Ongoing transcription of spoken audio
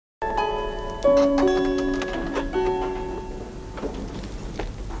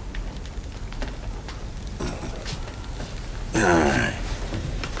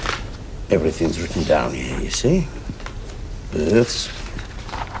Everything's written down here, you see? Births,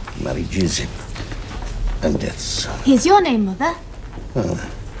 marriages, and deaths. Here's your name, Mother.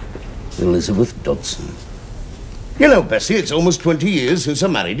 Elizabeth Dodson. You know, Bessie, it's almost 20 years since I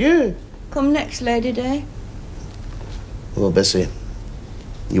married you. Come next Lady Day. Oh, Bessie,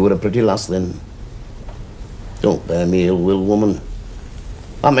 you were a pretty lass then. Don't bear me ill will, woman.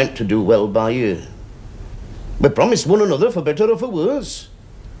 I meant to do well by you. We promised one another for better or for worse.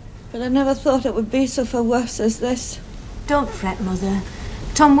 But I never thought it would be so for worse as this. Don't fret, Mother.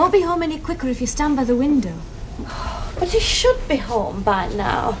 Tom won't be home any quicker if you stand by the window. But he should be home by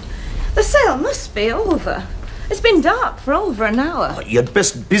now. The sale must be over. It's been dark for over an hour. Oh, you'd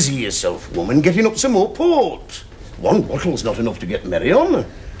best busy yourself, woman, getting up some more port. One bottle's not enough to get merry on.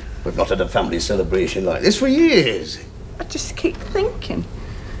 We've not had a family celebration like this for years. I just keep thinking.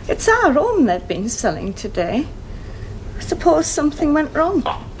 It's our home they've been selling today. I suppose something went wrong.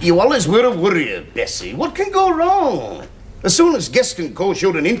 Oh, you always were a worrier, Bessie. What can go wrong? As soon as Guest & Co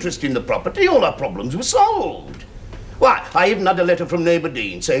showed an interest in the property, all our problems were solved. Why, I even had a letter from neighbour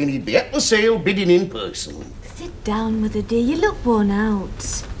Dean saying he'd be at the sale bidding in person. Sit down, Mother dear. You look worn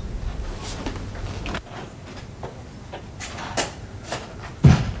out.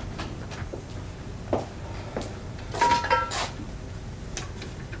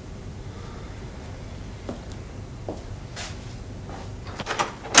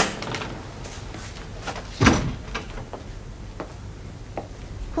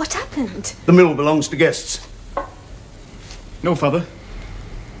 What happened? The mill belongs to Guests. No, Father.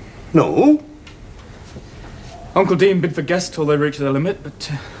 No? Uncle Dean bid for Guests till they reached their limit, but,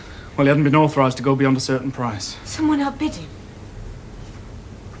 well, he hadn't been authorised to go beyond a certain price. Someone outbid him?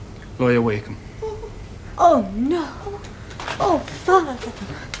 Lawyer Wakem. Oh, no. Oh, Father.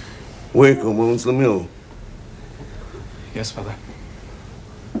 Wakem owns the mill. Yes, Father.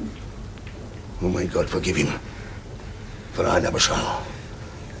 Oh, my God, forgive him. For I never shall.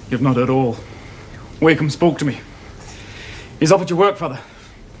 You've not heard all. Wakem spoke to me. He's offered you work, Father.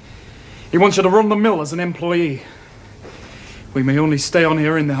 He wants you to run the mill as an employee. We may only stay on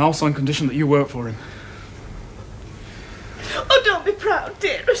here in the house on condition that you work for him. Oh, don't be proud,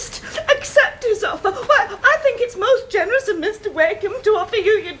 dearest. Accept his offer. Why, I think it's most generous of Mr. Wakem to offer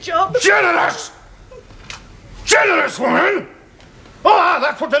you your job. Generous! Generous, woman! Oh,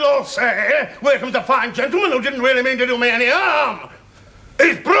 that's what they'll all say. Wakem's a fine gentleman who didn't really mean to do me any harm.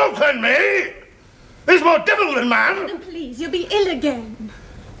 He's broken me. He's more devil than man. And please, you'll be ill again.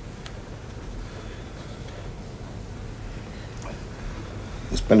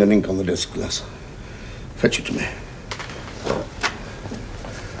 There's pen and ink on the desk, lass. Fetch it to me.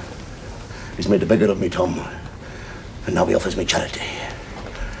 He's made a beggar of me, Tom. And now he offers me charity.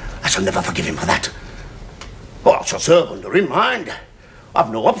 I shall never forgive him for that. Oh, I shall serve under him, mind.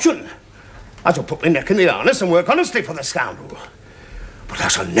 I've no option. I shall put my neck in the harness and work honestly for the scoundrel. But I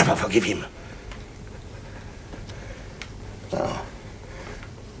shall never forgive him. Now,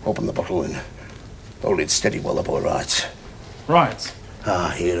 open the bottle and hold it steady while the boy writes. Writes?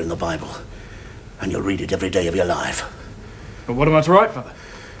 Ah, here in the Bible. And you'll read it every day of your life. But what am I to write, Father?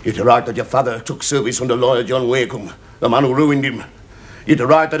 You're to write that your father took service under Lawyer John Wakem, the man who ruined him. You're to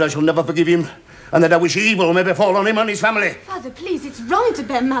write that I shall never forgive him, and that I wish evil may befall on him and his family. Father, please, it's wrong to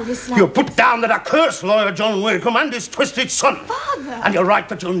bear malice like You put down that I curse Lawyer John Wakem and his twisted son. Father! And you'll write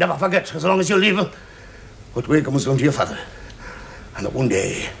that you'll never forget, as long as you live, what Wakem has done to your father. And that one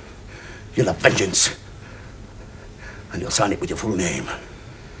day, you'll have vengeance. And you'll sign it with your full name.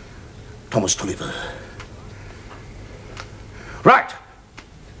 Thomas Tulliver. Right!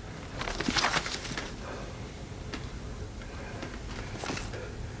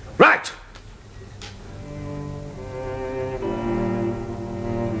 Right!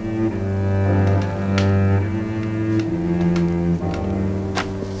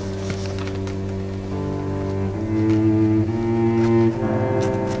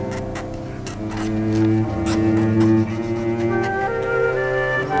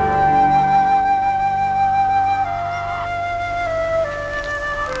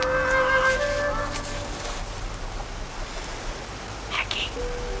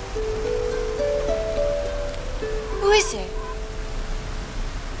 Who is it?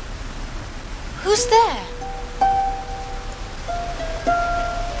 Who's there?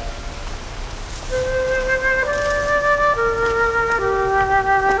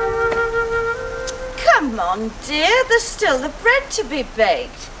 Come on, dear. There's still the bread to be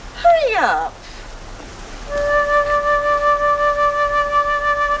baked. Hurry up.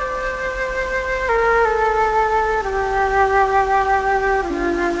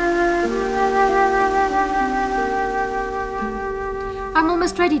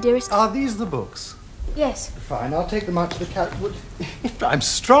 dearest. Are these the books? Yes. Fine, I'll take them out to the cat. Well, if I'm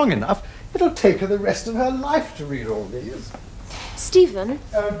strong enough, it'll take her the rest of her life to read all these. Stephen?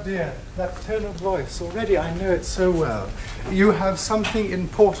 Oh dear, that tone of voice. Already I know it so well. You have something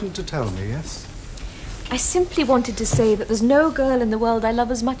important to tell me, yes? I simply wanted to say that there's no girl in the world I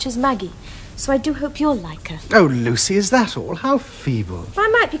love as much as Maggie. So I do hope you'll like her. Oh, Lucy, is that all? How feeble. I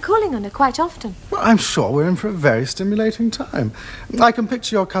might be calling on her quite often. Well, I'm sure we're in for a very stimulating time. I can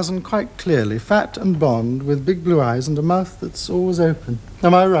picture your cousin quite clearly, fat and blonde, with big blue eyes and a mouth that's always open.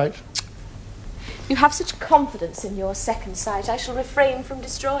 Am I right? You have such confidence in your second sight, I shall refrain from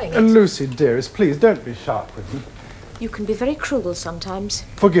destroying it. Lucy, dearest, please don't be sharp with me. You can be very cruel sometimes.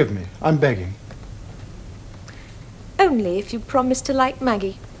 Forgive me, I'm begging. Only if you promise to like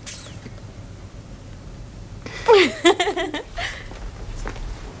Maggie.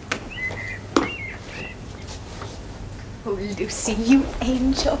 Oh, Lucy, you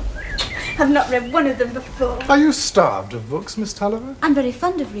angel. I've not read one of them before. Are you starved of books, Miss Tulliver? I'm very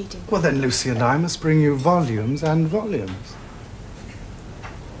fond of reading. Well, then Lucy and I must bring you volumes and volumes.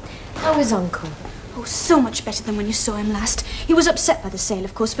 How is Uncle? Oh, so much better than when you saw him last. He was upset by the sale,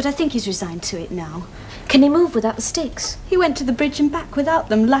 of course, but I think he's resigned to it now. Can he move without the stakes? He went to the bridge and back without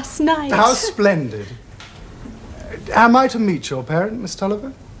them last night. How splendid. Am I to meet your parent, Miss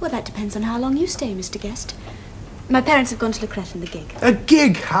Tulliver? Well, that depends on how long you stay, Mr. Guest. My parents have gone to Lecreth in the gig. A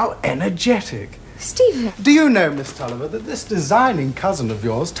gig? How energetic. Stephen. Do you know, Miss Tulliver, that this designing cousin of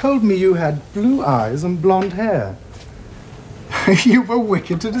yours told me you had blue eyes and blonde hair? You were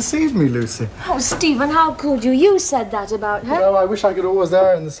wicked to deceive me, Lucy. Oh, Stephen, how could you? You said that about her. No, I wish I could always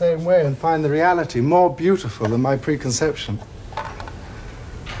err in the same way and find the reality more beautiful than my preconception.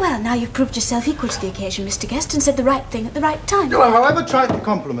 Well, now you've proved yourself equal to the occasion, Mr. Guest, and said the right thing at the right time. Well, however trite the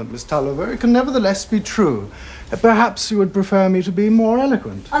compliment, Miss Tulliver, it can nevertheless be true. Perhaps you would prefer me to be more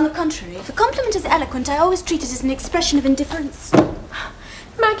eloquent. On the contrary, if a compliment is eloquent, I always treat it as an expression of indifference.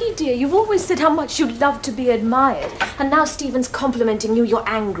 Maggie, dear, you've always said how much you'd love to be admired. And now Stephen's complimenting you, you're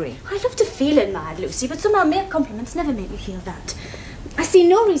angry. I love to feel admired, Lucy, but somehow mere compliments never make me feel that. I see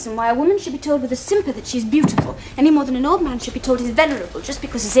no reason why a woman should be told with a simper that she's beautiful, any more than an old man should be told he's venerable just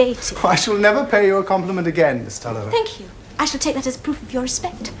because he's 80. I shall never pay you a compliment again, Miss Tulliver. Thank you. I shall take that as proof of your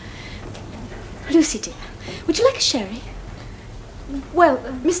respect. Lucy, dear, would you like a sherry? Well,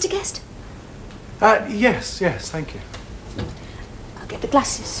 Mr. Guest? Yes, thank you. I'll get the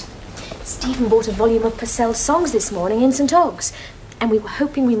glasses. Stephen bought a volume of Purcell's songs this morning in St. Ogg's. And we were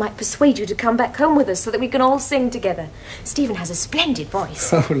hoping we might persuade you to come back home with us so that we can all sing together. Stephen has a splendid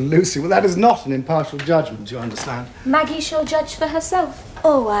voice. Oh, Lucy, well, that is not an impartial judgment, you understand. Maggie shall judge for herself.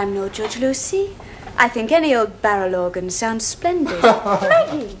 Oh, I'm no judge, Lucy. I think any old barrel organ sounds splendid.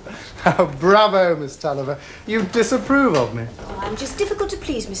 Maggie! Oh, bravo, Miss Tulliver. You disapprove of me. Oh, I'm just difficult to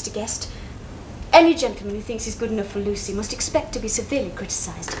please, Mr. Guest. Any gentleman who thinks he's good enough for Lucy must expect to be severely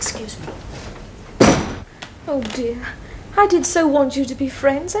criticised. Excuse me. Oh, dear. I did so want you to be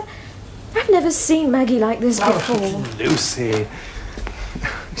friends. I've never seen Maggie like this before. Oh, Lucy.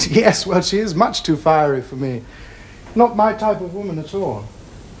 Yes, well, she is much too fiery for me. Not my type of woman at all.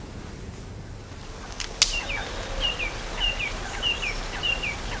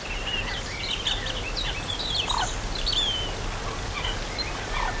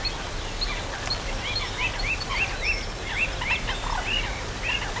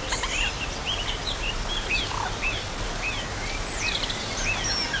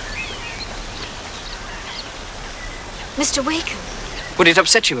 Mr. Wakem. Would it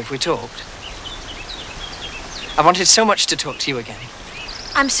upset you if we talked? I wanted so much to talk to you again.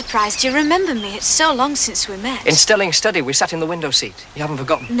 I'm surprised you remember me. It's so long since we met. In Stelling's study, we sat in the window seat. You haven't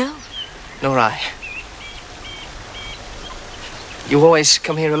forgotten? No. Nor I. You always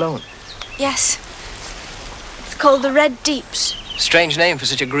come here alone? Yes. It's called the Red Deeps. Strange name for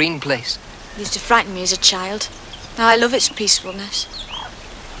such a green place. It used to frighten me as a child. Now I love its peacefulness.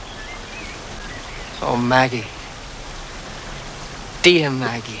 Oh, Maggie. Dear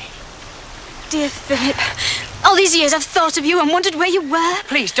Maggie. Dear Philip, all these years I've thought of you and wondered where you were.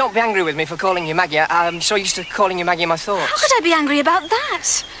 Please, don't be angry with me for calling you Maggie. I'm so used to calling you Maggie in my thoughts. How could I be angry about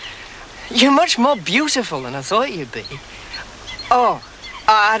that? You're much more beautiful than I thought you'd be. Oh,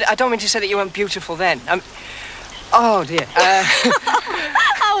 I don't mean to say that you weren't beautiful then. Oh, dear.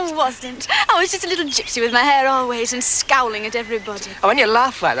 I wasn't. I was just a little gypsy with my hair always and scowling at everybody. Oh, when you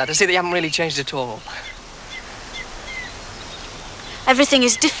laugh like that, I see that you haven't really changed at all. Everything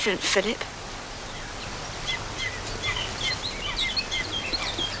is different, Philip.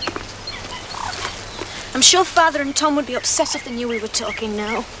 I'm sure Father and Tom would be upset if they knew we were talking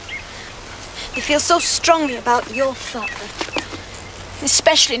now. They feel so strongly about your father.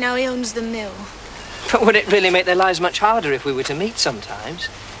 Especially now he owns the mill. But would it really make their lives much harder if we were to meet sometimes?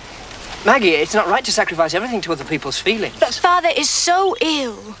 Maggie, it's not right to sacrifice everything to other people's feelings. But Father is so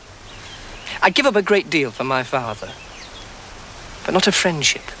ill. I'd give up a great deal for my father. But not a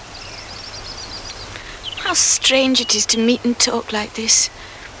friendship. How strange it is to meet and talk like this.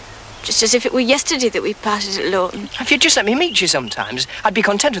 Just as if it were yesterday that we parted at Lawton. If you'd just let me meet you sometimes, I'd be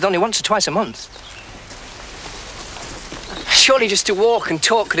content with only once or twice a month. Surely just to walk and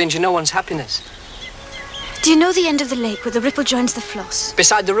talk could injure no one's happiness. Do you know the end of the lake where the ripple joins the Floss?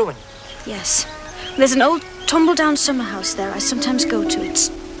 Beside the ruin? Yes. There's an old tumble-down summer house there I sometimes go to.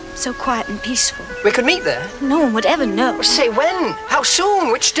 It's so quiet and peaceful. We could meet there? No one would ever know. Say when? How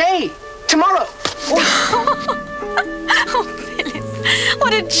soon? Which day? Tomorrow? Oh, Philip,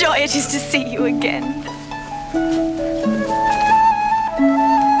 what a joy it is to see you again.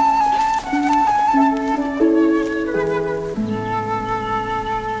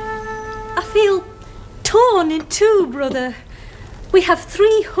 I feel torn in two, brother. We have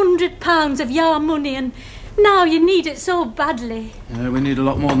 £300 of your money and now you need it so badly. We need a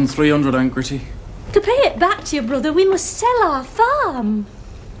lot more than 300, Aunt Gritty. To pay it back to you, brother, we must sell our farm.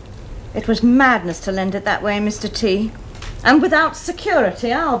 It was madness to lend it that way, Mr. T. And without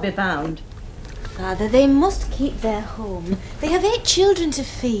security, I'll be bound. Father, they must keep their home. They have 8 children to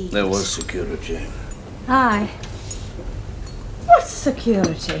feed. There was security. Aye. What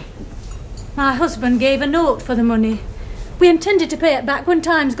security? My husband gave a note for the money. We intended to pay it back when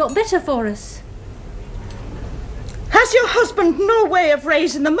times got better for us. Has your husband no way of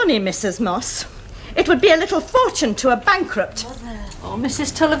raising the money, Mrs. Moss? It would be a little fortune to a bankrupt. Oh,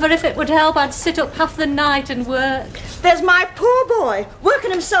 Mrs. Tulliver, if it would help, I'd sit up half the night and work. There's my poor boy,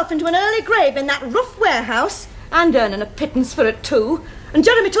 working himself into an early grave in that rough warehouse, and earning a pittance for it too. And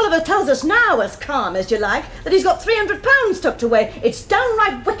Jeremy Tulliver tells us now, as calm as you like, that he's got £300 tucked away. It's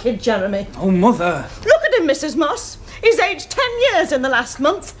downright wicked, Jeremy. Oh, Mother. Look at him, Mrs. Moss. He's aged 10 years in the last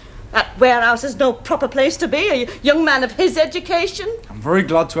month. That warehouse is no proper place to be, a young man of his education. I'm very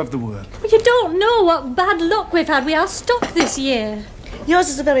glad to have the work. You don't know what bad luck we've had with our stock this year. Yours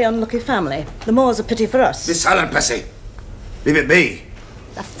is a very unlucky family. The more's a pity for us. Be silent, Bessie. Leave it be.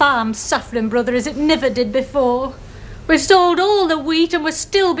 The farm's suffering, brother, as it never did before. We've sold all the wheat and we're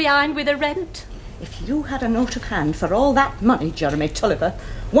still behind with the rent. If you had a note of hand for all that money, Jeremy Tulliver,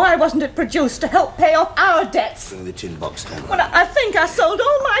 why wasn't it produced to help pay off our debts? Bring the tin box down. Well, I think I sold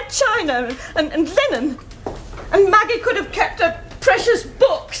all my china and linen. And Maggie could have kept her precious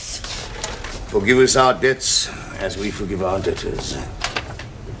books. Forgive us our debts as we forgive our debtors.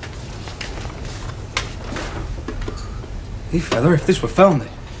 Hey, fella, if this were found,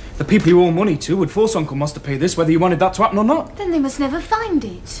 the people you owe money to would force Uncle Moss to pay this whether you wanted that to happen or not. Then they must never find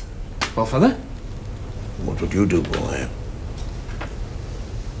it. Well, fella? What would you do, boy?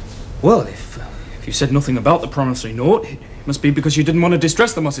 Well, if you said nothing about the promissory note, it must be because you didn't want to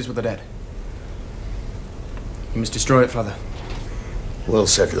distress the Mosses with the dead. You must destroy it, father. Well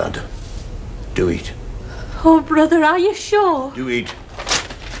said, lad. Do it. Oh, brother, are you sure? Do it.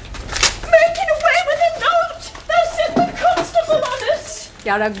 Making away with the note! They'll send the constable on us!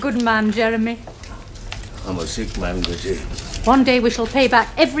 You're a good man, Jeremy. I'm a sick man, Gritty. One day we shall pay back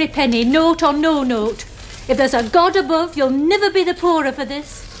every penny, note or no note. If there's a God above, you'll never be the poorer for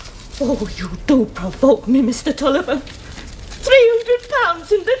this. Oh, you do provoke me, Mr. Tulliver.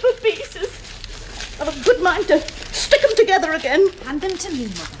 £300 in little pieces. I've a good mind to stick them together again. Hand them to me,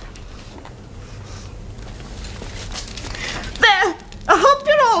 Mother. There! I hope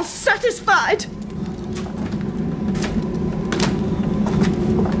you're all satisfied.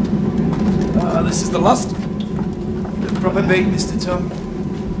 This is the last. The proper beat, Mr. Tom.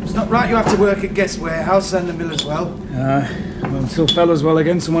 It's not right you have to work at Guest Warehouse and the mill as well. Well, until fella's well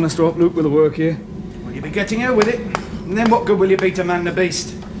again, someone has to help Luke with the work here. Well, you'll be getting her with it. And then what good will you be to man the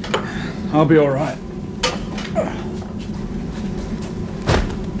beast? I'll be all right.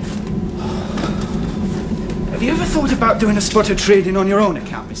 Have you ever thought about doing a spot of trading on your own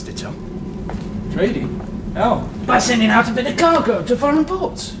account, Mr. Tom? Trading? How? By sending out a bit of cargo to foreign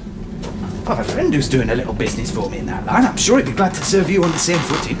ports. I have a friend who's doing a little business for me in that line. I'm sure he'd be glad to serve you on the same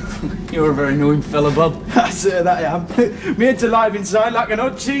footing. You're a very knowing fella, Bob. Sir, that I am. Me head's alive inside like an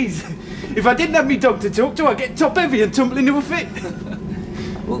odd cheese. If I didn't have me dog to talk to, I'd get top heavy and tumble into a fit.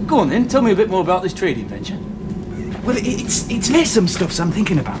 Well, go on then. Tell me a bit more about this trading venture. Well, it's some stuffs I'm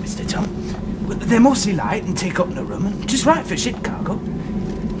thinking about, Mr. Tom. They're mostly light and take up no room and just right for ship cargo.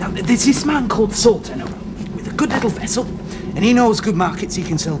 Now, there's this man called Sultan with a good little vessel, and he knows good markets he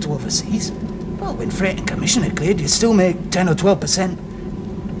can sell to overseas. Well, when freight and commission are cleared, you still make 10 or 12%.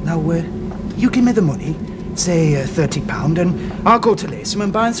 Now, you give me the money, Say £30, and I'll go to Laceham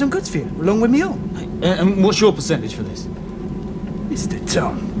and buy some goods for you, along with me own. And what's your percentage for this? Mr.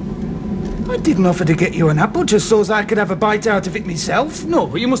 Tom, I didn't offer to get you an apple just so as I could have a bite out of it myself. No,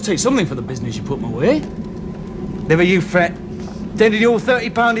 but you must take something for the business you put my way. Never you fret. Then your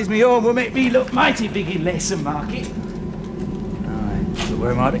 £30 is me own will make me look mighty big in Laceham Market. Aye, but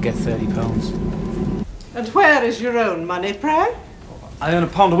where am I to get £30? And where is your own money, pray? I earn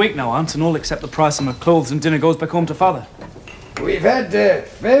 £1 a week now, Aunt, and all except the price of my clothes and dinner goes back home to Father. We've had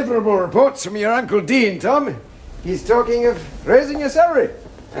favourable reports from your Uncle Dean, Tom. He's talking of raising your salary.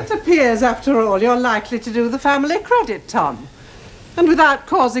 It appears, after all, you're likely to do the family credit, Tom. And without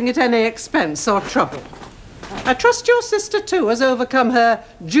causing it any expense or trouble. I trust your sister, too, has overcome her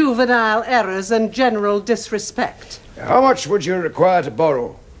juvenile errors and general disrespect. How much would you require to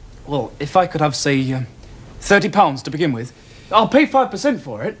borrow? Well, if I could have, say, £30 to begin with, I'll pay 5%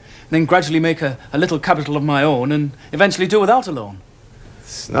 for it, then gradually make a little capital of my own and eventually do without a loan.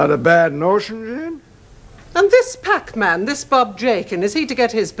 It's not a bad notion, Jane. And this Pac-Man, this Bob Jakin, is he to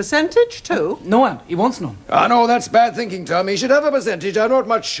get his percentage, too? No, Aunt, he wants none. Ah, no, that's bad thinking, Tom. He should have a percentage. I'm not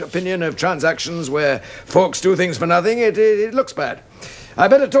much opinion of transactions where folks do things for nothing. It looks bad. I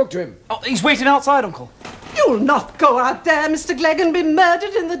better talk to him. Oh, he's waiting outside, Uncle. You'll not go out there, Mr. Glegg, and be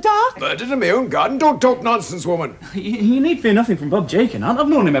murdered in the dark? Murdered in my own garden? Don't talk nonsense, woman. You need fear nothing from Bob Jakin, Aunt. I've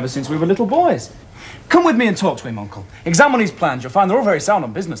known him ever since we were little boys. Come with me and talk to him, Uncle. Examine his plans. You'll find they're all very sound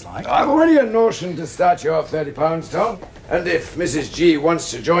and businesslike. I've already a notion to start you off £30, Tom. And if Mrs. G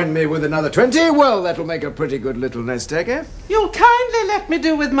wants to join me with another 20, well, that'll make a pretty good little nest egg, eh? You'll kindly let me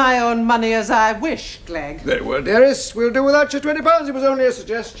do with my own money as I wish, Glegg. Very well, dearest. We'll do without your £20. It was only a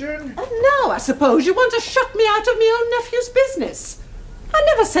suggestion. Oh, now I suppose you want to shut me out of my own nephew's business. I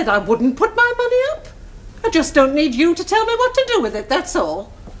never said I wouldn't put my money up. I just don't need you to tell me what to do with it, that's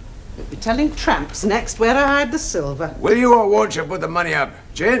all. You'll be telling tramps next where I hide the silver. Will you or won't you put the money up,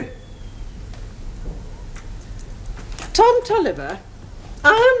 Jane? Tom Tulliver, I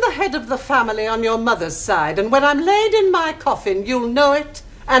am the head of the family on your mother's side, and when I'm laid in my coffin, you'll know it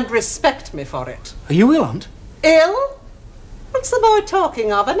and respect me for it. Are you ill, Aunt? Ill? What's the boy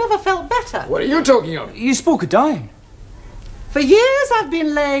talking of? I never felt better. What are you talking of? You spoke of dying. For years I've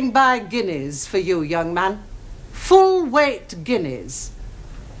been laying by guineas for you, young man. Full-weight guineas.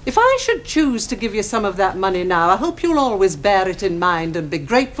 If I should choose to give you some of that money now, I hope you'll always bear it in mind and be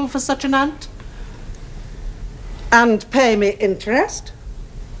grateful for such an aunt. And pay me interest.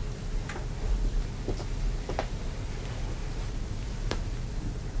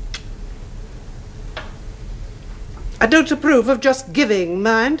 I don't approve of just giving,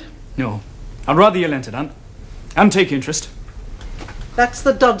 mind. No. I'd rather you lent it, Aunt. And take interest. That's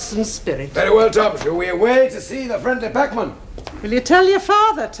the Dodson spirit. Very well, Tom. Shall we away to see the friendly packman? Will you tell your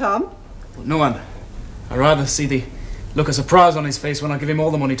father, Tom? Well, no, Aunt. I'd rather see the look of surprise on his face when I give him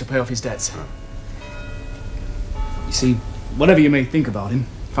all the money to pay off his debts. You see, whatever you may think about him,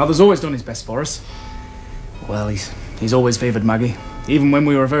 Father's always done his best for us. Well, he's always favoured Maggie, even when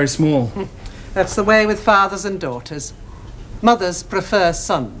we were very small. That's the way with fathers and daughters. Mothers prefer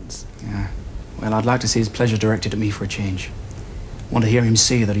sons. Yeah. Well, I'd like to see his pleasure directed at me for a change. I want to hear him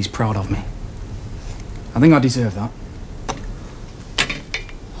say that he's proud of me. I think I deserve that.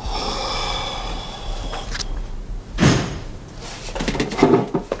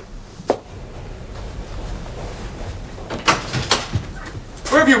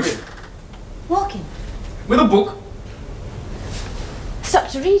 Where have you been? Walking. With a book? Stop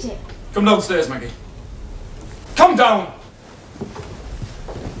to read it. Come downstairs, Maggie. Come down!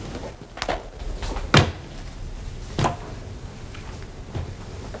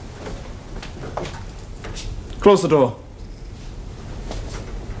 Close the door.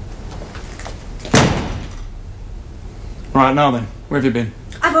 Right, now then, where have you been?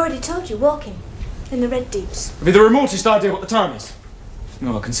 I've already told you, walking. In the Red Deeps. Have you the remotest idea what the time is?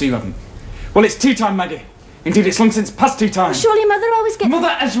 No, I can see you haven't. Well, it's tea time, Maggie. Indeed, it's long since past tea time. Well, surely Mother always gets... Mother,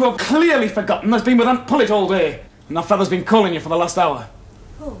 as you have clearly forgotten, has been with Aunt Pullet all day. And that feather's been calling you for the last hour.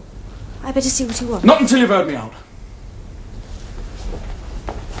 Oh, I better see what he wants. Not until you've heard me out.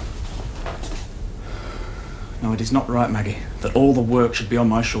 No, it is not right, Maggie, that all the work should be on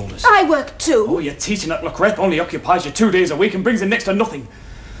my shoulders. I work too. Oh, your teaching at Locke only occupies you 2 days a week and brings in next to nothing.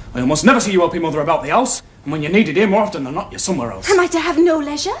 I almost never see you helping Mother about the house, and when you're needed here more often than not, you're somewhere else. Am I to have no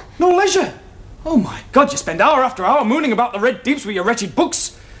leisure? No leisure? Oh my God, you spend hour after hour mooning about the Red Deeps with your wretched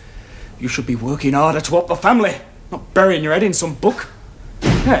books. You should be working harder to help the family, not burying your head in some book.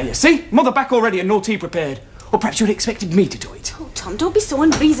 There, you see? Mother back already and no tea prepared. Or perhaps you'd expected me to do it. Oh, Tom, don't be so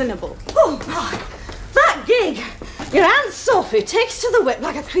unreasonable. Oh, God. That gig! Your Aunt Sophie takes to the whip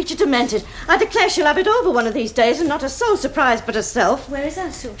like a creature demented. I declare she'll have it over one of these days and not a soul surprised but herself. Where is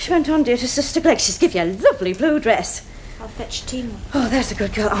Aunt Sophie? She went on, dear, to Sister Glegg. She's give you a lovely blue dress. I'll fetch Tina. Oh, there's a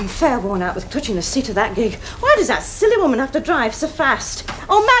good girl. I'm fair worn out with clutching the seat of that gig. Why does that silly woman have to drive so fast?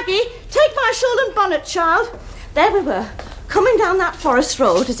 Oh, Maggie, take my shawl and bonnet, child. There we were, coming down that forest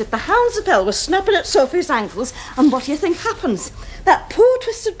road as if the hounds of hell were snapping at Sophie's ankles, and what do you think happens? That poor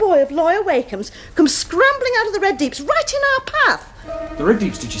twisted boy of Lawyer Wakems comes scrambling out of the Red Deeps right in our path. The Red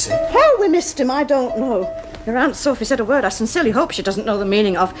Deeps, did you say? How we missed him, I don't know. Your Aunt Sophie said a word I sincerely hope she doesn't know the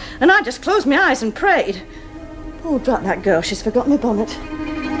meaning of, and I just closed my eyes and prayed. Oh, drat that girl, she's forgotten my bonnet.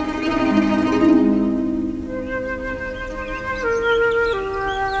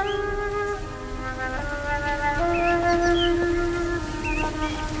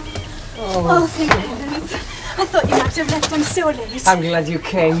 Oh, thank heavens. I thought you might have left them so late. I'm glad you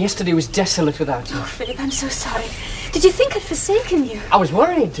came. Yesterday was desolate without you. Oh, Philip, I'm so sorry. Did you think I'd forsaken you? I was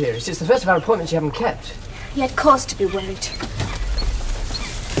worried, dearest. It's the first of our appointments you haven't kept. You had cause to be worried.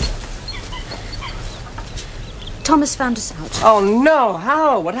 Thomas found us out. Oh, no.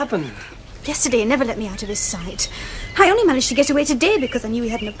 How? What happened? Yesterday he never let me out of his sight. I only managed to get away today because I knew he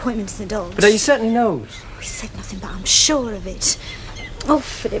had an appointment in the dogs. But he certainly knows. He said nothing, but I'm sure of it. Oh,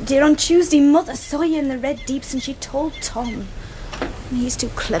 Philip, dear, on Tuesday, Mother saw you in the Red Deeps and she told Tom. And he's too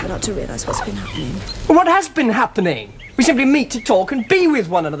clever not to realise what's been happening. Well, what has been happening? We simply meet to talk and be with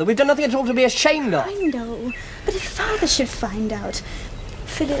one another. We've done nothing at all to be ashamed of. I know, but if Father should find out...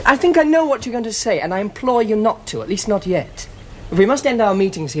 Philip... I think I know what you're going to say, and I implore you not to, at least not yet. If we must end our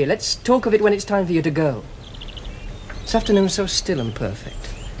meetings here, let's talk of it when it's time for you to go. This afternoon's so still and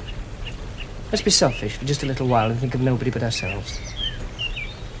perfect. Let's be selfish for just a little while and think of nobody but ourselves.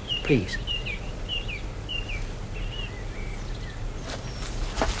 Please.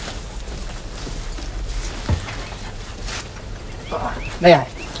 May I?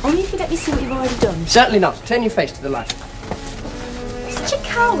 Only if you let me see what you've already done. Certainly not. Turn your face to the light. You're such a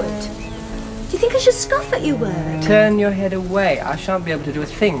coward. Do you think I should scoff at your word? Turn your head away. I shan't be able to do a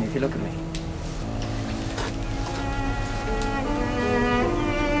thing if you look at me.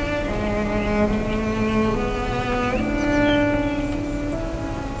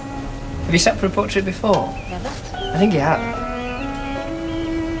 Have you sat for a portrait before? Never. I think you have.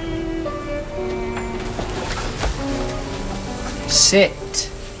 Sit.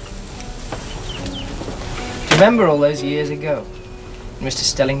 Do you remember all those years ago? In Mr.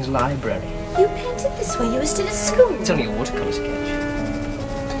 Stelling's library. You painted this when you were still at school. It's only a watercolour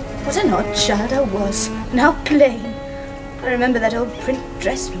sketch. What an odd child I was. And how plain. I remember that old print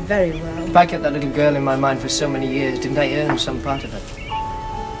dress very well. If I kept that little girl in my mind for so many years, didn't I earn some part of it?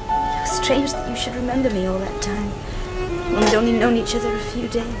 How strange that you should remember me all that time, when we'd only known each other a few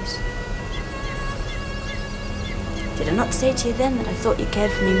days. Did I not say to you then that I thought you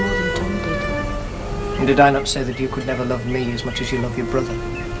cared for me more than Tom did? And did I not say that you could never love me as much as you love your brother?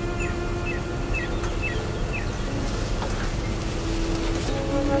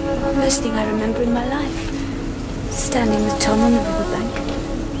 The first thing I remember in my life, standing with Tom on the riverbank,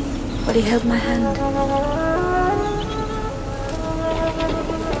 while he held my hand.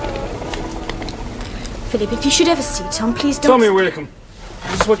 Philip, if you should ever see Tom, please don't... Tommy Wakem,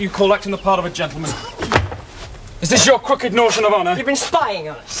 this is what you call acting the part of a gentleman. Is this your crooked notion of honour? You've been spying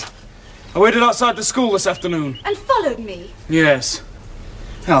on us. I waited outside the school this afternoon. And followed me? Yes.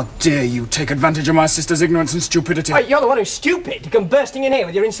 How dare you take advantage of my sister's ignorance and stupidity? Wait, you're the one who's stupid to come bursting in here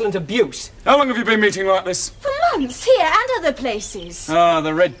with your insolent abuse. How long have you been meeting like this? For months, here and other places. Ah,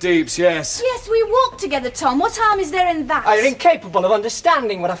 the Red Deeps, yes. Yes, we walked together, Tom. What harm is there in that? You're incapable of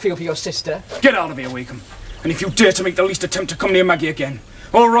understanding what I feel for your sister. Get out of here, Wakem. And if you dare to make the least attempt to come near Maggie again,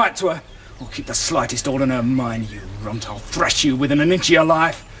 or write to her, or keep the slightest hold in her mind, you runt, I'll thrash you within an inch of your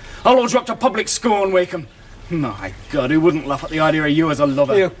life. I'll hold you up to public scorn, Wakem. My God, who wouldn't laugh at the idea of you as a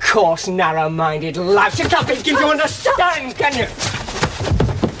lover? You coarse, narrow-minded louse. You can't begin to understand, can you?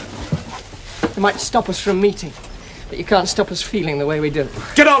 You might stop us from meeting, but you can't stop us feeling the way we do.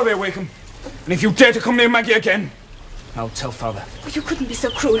 Get out of here, Wakem. And if you dare to come near Maggie again, I'll tell Father. Oh, you couldn't be so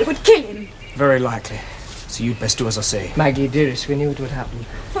cruel. It would kill him. Very likely. So you'd best do as I say. Maggie, dearest, we knew it would happen.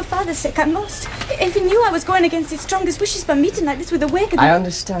 For Father's sake, I must. If he knew I was going against his strongest wishes by meeting like this with a Wakem... I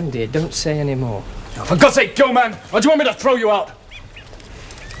understand, dear. Don't say any more. Oh, for God's sake, go, man! Or do you want me to throw you out?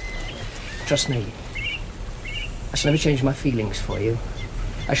 Trust me. I shall never change my feelings for you.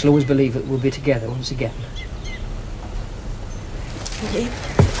 I shall always believe that we'll be together once again. Philip.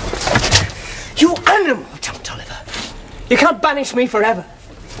 You animal, Tom Tulliver! You can't banish me forever.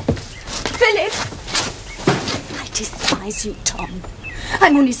 Philip! I despise you, Tom.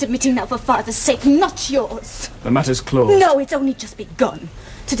 I'm only submitting now for father's sake, not yours. The matter's closed. No, it's only just begun.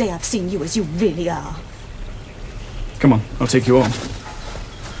 Today I've seen you as you really are. Come on, I'll take you home.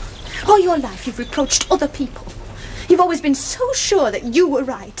 All your life you've reproached other people. You've always been so sure that you were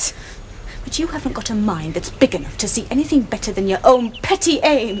right. But you haven't got a mind that's big enough to see anything better than your own petty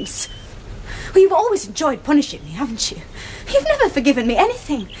aims. Well, you've always enjoyed punishing me, haven't you? You've never forgiven me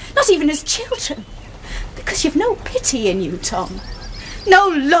anything, not even as children. Because you've no pity in you, Tom. No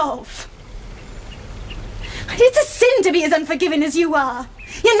love. And it's a sin to be as unforgiving as you are.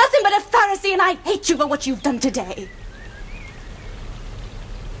 You're nothing but a Pharisee, and I hate you for what you've done today.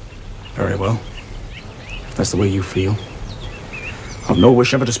 Very well. If that's the way you feel, I've no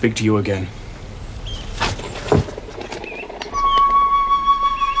wish ever to speak to you again.